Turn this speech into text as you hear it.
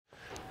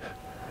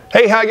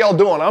Hey, how y'all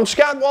doing? I'm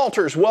Scott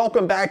Walters.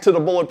 Welcome back to the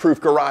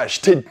Bulletproof Garage.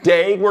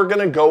 Today we're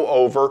going to go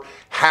over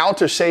how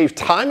to save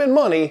time and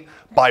money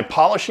by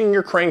polishing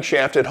your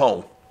crankshaft at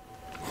home.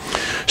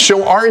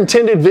 So our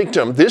intended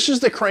victim, this is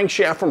the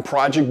crankshaft from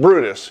Project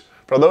Brutus.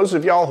 For those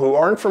of y'all who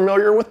aren't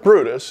familiar with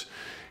Brutus,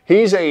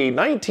 he's a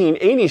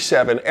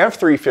 1987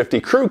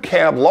 F350 crew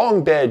cab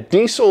long bed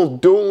diesel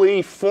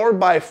dually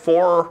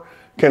 4x4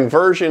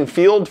 conversion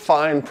field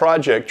fine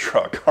project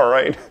truck, all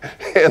right?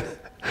 And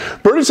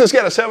Brutus has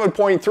got a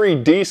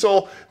 7.3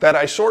 diesel that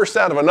I sourced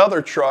out of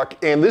another truck,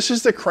 and this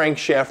is the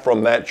crankshaft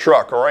from that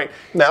truck, all right?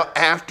 Now,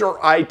 after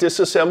I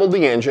disassembled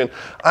the engine,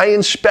 I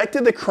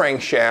inspected the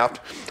crankshaft,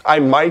 I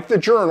mic'd the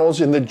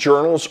journals, and the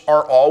journals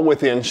are all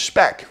within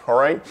spec, all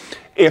right?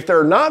 If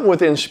they're not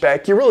within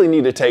spec, you really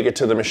need to take it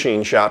to the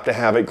machine shop to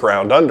have it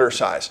ground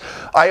undersize.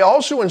 I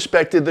also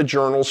inspected the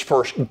journals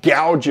for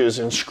gouges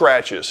and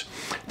scratches.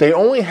 They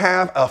only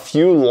have a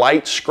few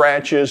light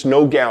scratches,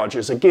 no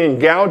gouges. Again,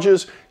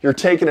 gouges, you're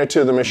taking it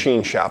to the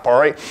machine shop, all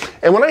right?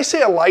 And when I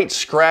say a light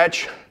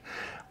scratch,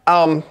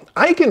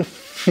 I can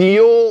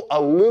feel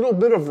a little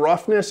bit of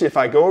roughness if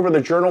I go over the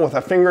journal with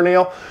a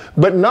fingernail,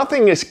 but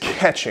nothing is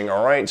catching,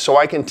 all right? So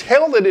I can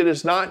tell that it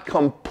is not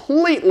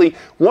completely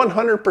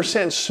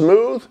 100%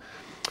 smooth,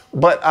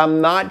 but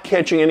I'm not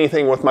catching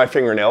anything with my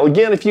fingernail.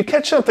 Again, if you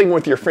catch something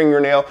with your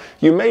fingernail,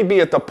 you may be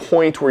at the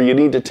point where you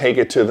need to take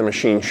it to the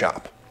machine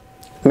shop.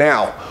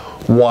 Now,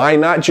 why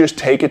not just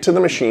take it to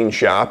the machine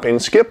shop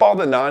and skip all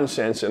the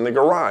nonsense in the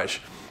garage?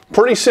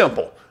 Pretty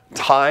simple,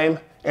 time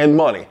and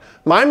money.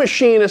 My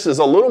machinist is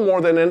a little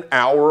more than an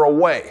hour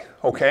away,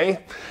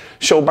 okay?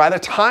 So by the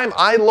time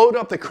I load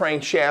up the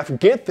crankshaft,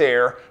 get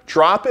there,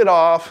 drop it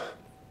off,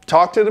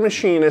 talk to the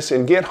machinist,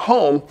 and get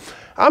home,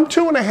 I'm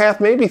 2.5,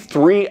 maybe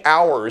 3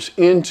 hours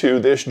into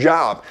this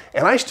job,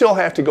 and I still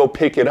have to go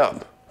pick it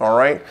up, all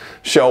right?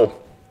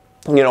 So,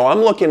 you know,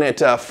 I'm looking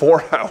at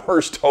 4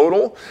 hours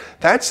total.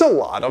 That's a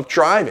lot of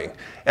driving.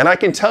 And I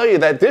can tell you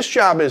that this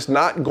job is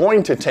not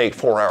going to take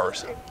 4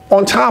 hours.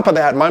 On top of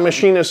that, my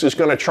machinist is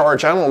going to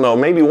charge, I don't know,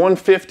 maybe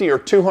 $150 or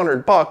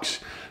 $200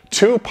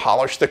 to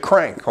polish the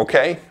crank,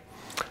 okay?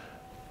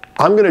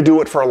 I'm going to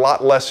do it for a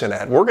lot less than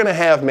that. We're going to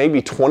have maybe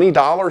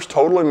 $20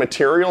 total in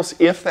materials,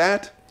 if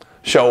that.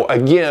 So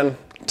again,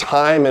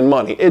 time and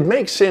money. It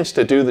makes sense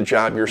to do the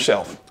job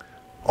yourself.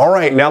 All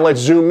right, now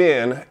let's zoom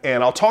in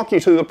and I'll talk you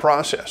through the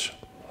process.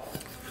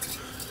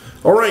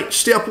 All right,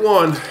 step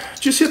one,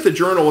 just hit the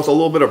journal with a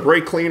little bit of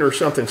brake cleaner or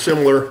something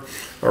similar.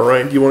 All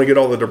right, you want to get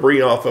all the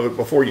debris off of it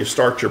before you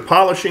start your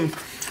polishing.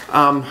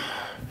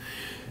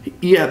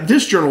 Yeah,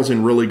 this journal's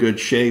in really good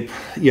shape.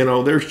 You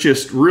know, there's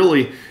just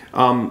really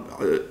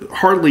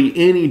hardly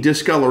any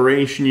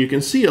discoloration. You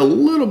can see a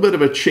little bit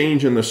of a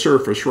change in the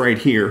surface right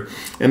here,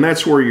 and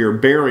that's where your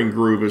bearing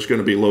groove is going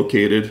to be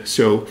located.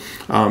 So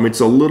it's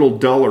a little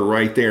duller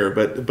right there,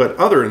 but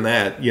other than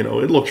that, you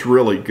know, it looks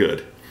really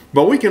good.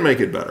 But we can make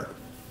it better.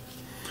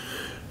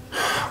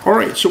 All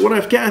right, so what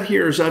I've got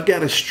here is I've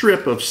got a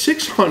strip of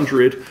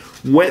 600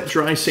 wet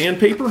dry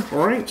sandpaper.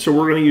 All right, so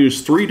we're going to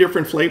use 3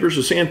 different flavors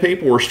of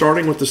sandpaper. We're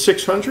starting with the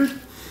 600.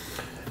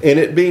 And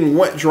it being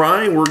wet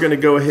dry, we're going to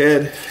go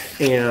ahead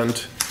and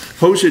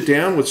hose it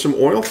down with some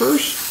oil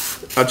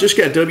first. I've just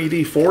got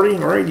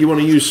WD-40. All right, you want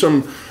to use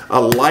some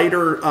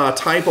lighter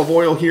type of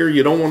oil here.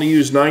 You don't want to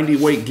use 90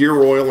 weight gear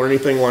oil or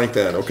anything like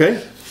that,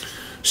 okay?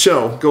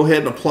 So go ahead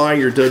and apply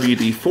your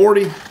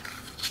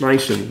WD-40,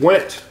 nice and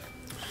wet.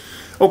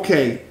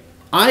 Okay,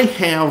 I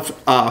have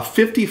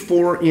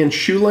 54-inch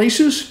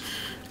shoelaces,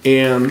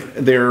 and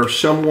they're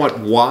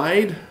somewhat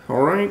wide,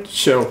 all right?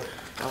 So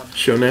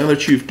now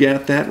that you've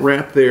got that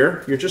wrapped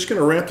there, you're just going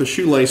to wrap the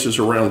shoelaces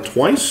around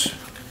twice.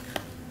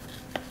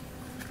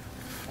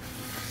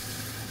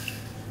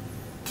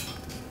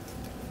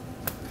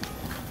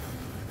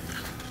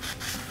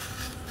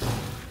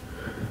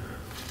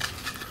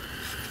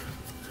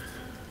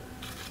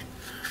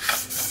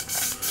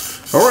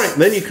 All right,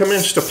 then you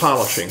commence to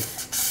polishing.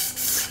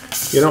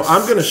 You know,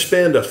 I'm going to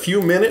spend a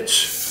few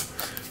minutes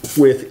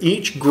with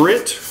each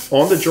grit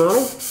on the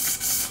journal,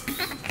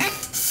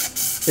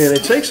 and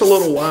it takes a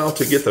little while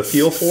to get the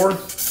feel for.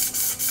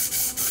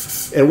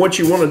 And what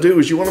you want to do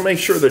is you want to make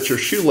sure that your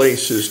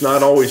shoelace is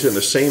not always in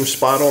the same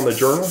spot on the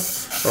journal.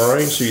 All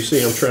right, so you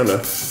see I'm trying to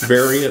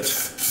vary it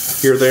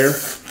here, there.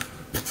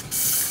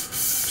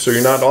 So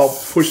you're not all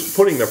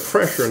putting the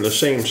pressure in the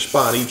same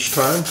spot each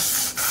time.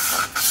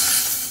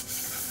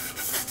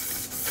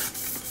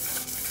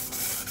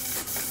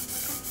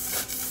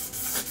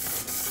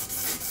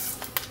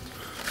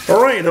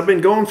 All right, I've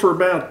been going for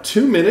about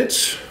 2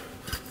 minutes,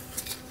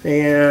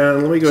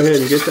 and let me go ahead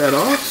and get that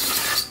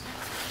off.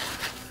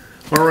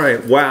 All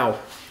right, wow,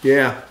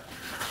 yeah,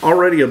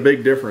 already a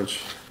big difference,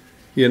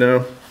 you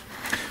know.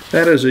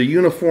 That is a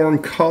uniform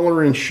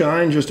color and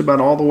shine just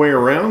about all the way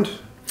around.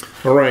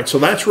 All right, so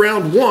that's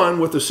round 1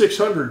 with the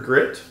 600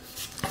 grit.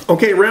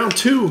 Okay, round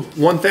 2,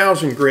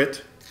 1000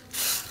 grit.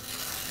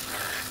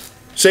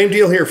 Same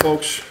deal here,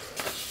 folks.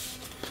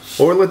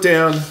 Oil it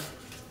down.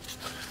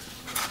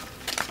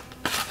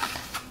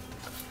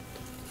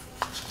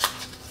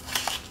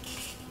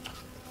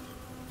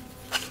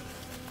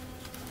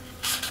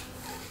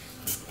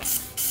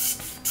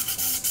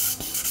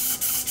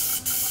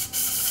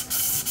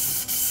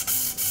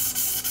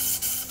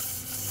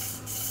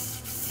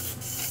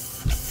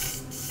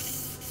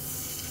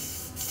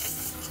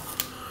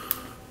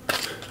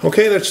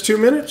 Okay, that's 2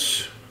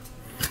 minutes.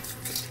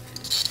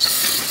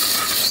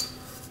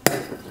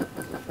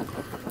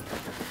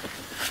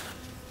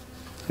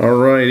 All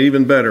right,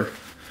 even better.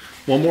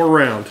 One more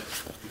round.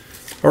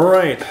 All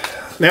right,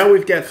 now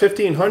we've got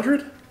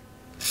 1500.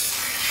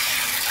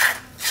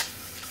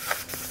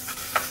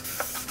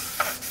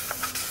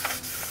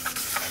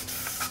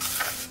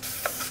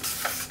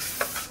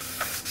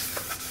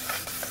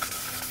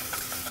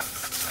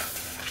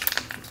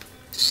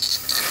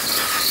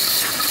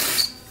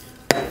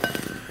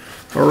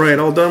 All right,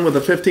 all done with the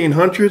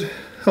 1500.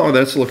 Oh,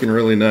 that's looking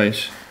really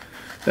nice.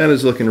 That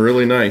is looking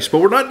really nice, but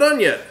we're not done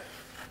yet.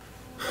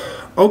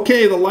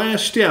 Okay, the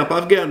last step.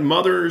 I've got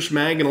Mother's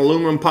mag and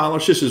aluminum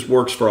polish. This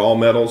works for all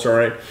metals, all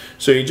right?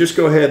 So you just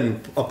go ahead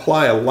and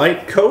apply a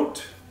light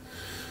coat.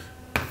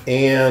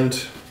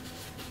 And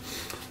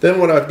then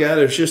what I've got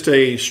is just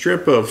a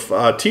strip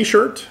of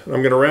t-shirt.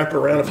 I'm going to wrap it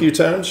around a few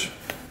times.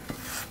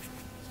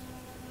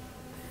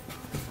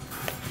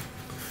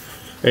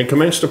 And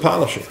commence to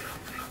polishing.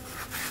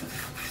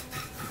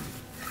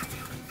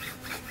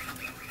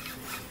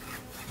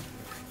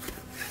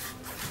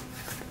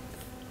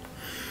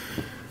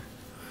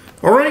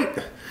 All right,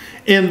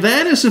 and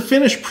that is the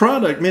finished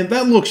product. Man,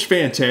 that looks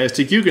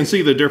fantastic. You can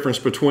see the difference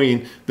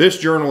between this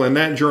journal and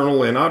that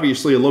journal, and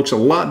obviously it looks a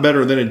lot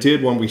better than it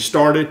did when we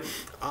started.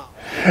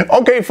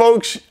 Okay,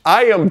 folks,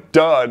 I am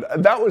done.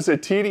 That was a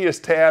tedious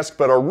task,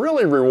 but a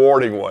really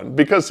rewarding one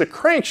because the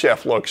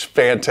crankshaft looks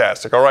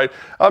fantastic, all right?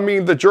 I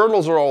mean, the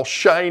journals are all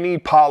shiny,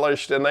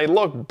 polished, and they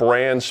look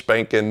brand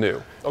spanking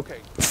new. Okay.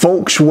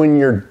 Folks, when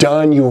you're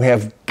done, you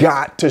have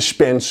got to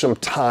spend some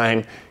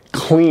time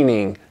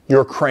cleaning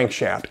your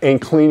crankshaft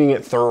and cleaning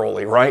it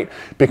thoroughly, right?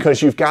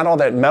 Because you've got all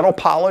that metal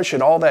polish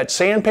and all that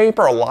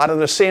sandpaper. A lot of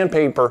the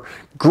sandpaper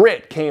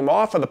grit came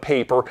off of the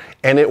paper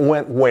and it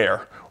went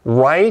where?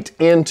 Right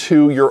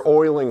into your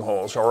oiling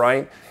holes, all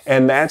right?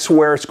 And that's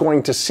where it's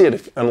going to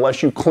sit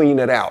unless you clean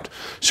it out.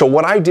 So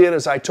what I did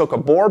is I took a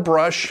bore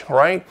brush,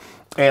 right?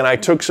 And I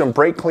took some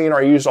brake cleaner.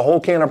 I used a whole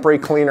can of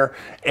brake cleaner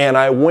and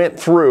I went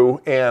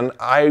through and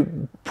I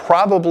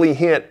probably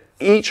hit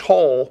each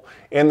hole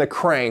in the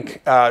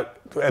crank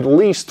at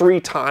least 3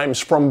 times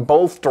from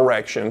both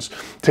directions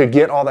to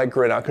get all that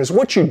grit out. Because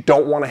what you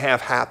don't want to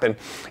have happen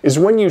is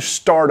when you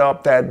start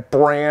up that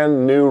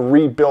brand new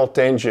rebuilt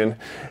engine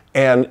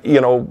and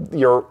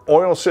your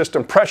oil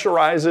system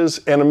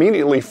pressurizes and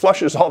immediately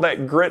flushes all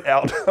that grit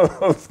out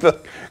of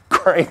the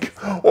crank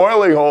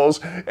oiling holes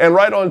and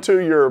right onto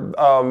your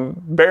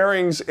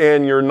bearings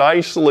and your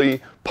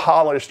nicely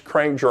polished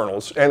crank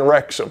journals and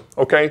wrecks them,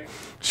 okay?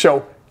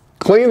 So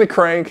clean the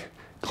crank,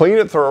 clean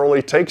it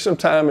thoroughly, take some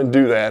time and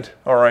do that,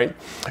 all right?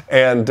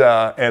 And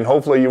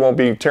hopefully you won't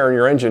be tearing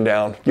your engine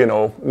down,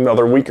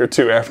 another week or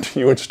 2 after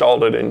you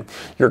installed it in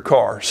your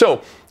car.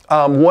 So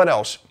what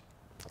else?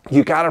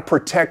 You got to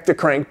protect the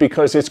crank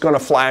because it's going to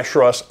flash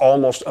rust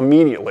almost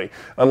immediately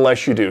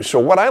unless you do. So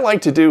what I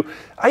like to do,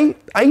 I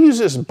use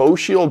this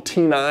Shield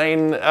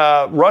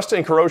T9 rust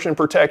and corrosion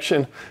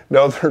protection.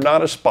 No, they're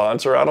not a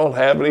sponsor. I don't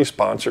have any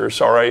sponsors,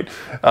 all right?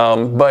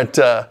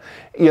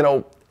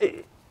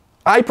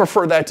 I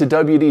prefer that to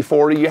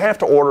WD-40. You have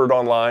to order it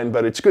online,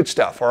 but it's good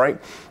stuff, all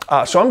right?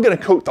 So I'm going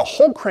to coat the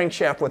whole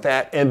crankshaft with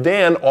that, and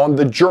then on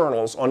the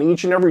journals, on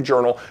each and every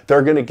journal,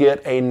 they're going to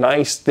get a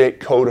nice thick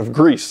coat of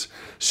grease.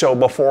 So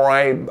before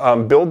I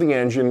build the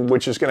engine,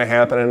 which is going to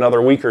happen in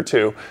another week or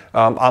 2,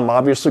 I'm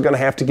obviously going to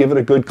have to give it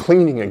a good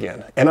cleaning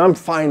again. And I'm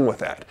fine with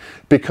that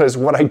because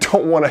what I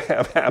don't want to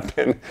have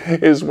happen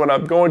is when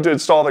I'm going to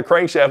install the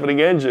crankshaft in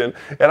the engine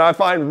and I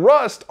find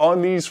rust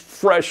on these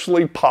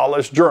freshly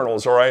polished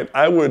journals, all right?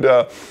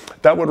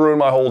 That would ruin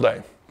my whole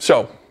day.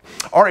 So,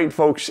 all right,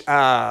 folks,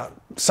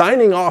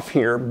 signing off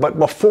here, but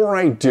before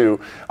I do,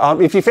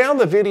 if you found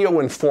the video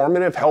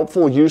informative,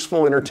 helpful,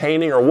 useful,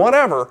 entertaining, or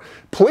whatever,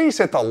 please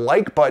hit the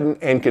like button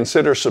and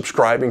consider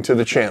subscribing to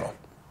the channel.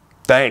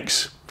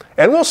 Thanks,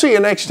 and we'll see you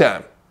next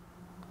time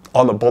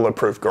on the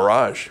Bulletproof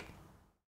Garage.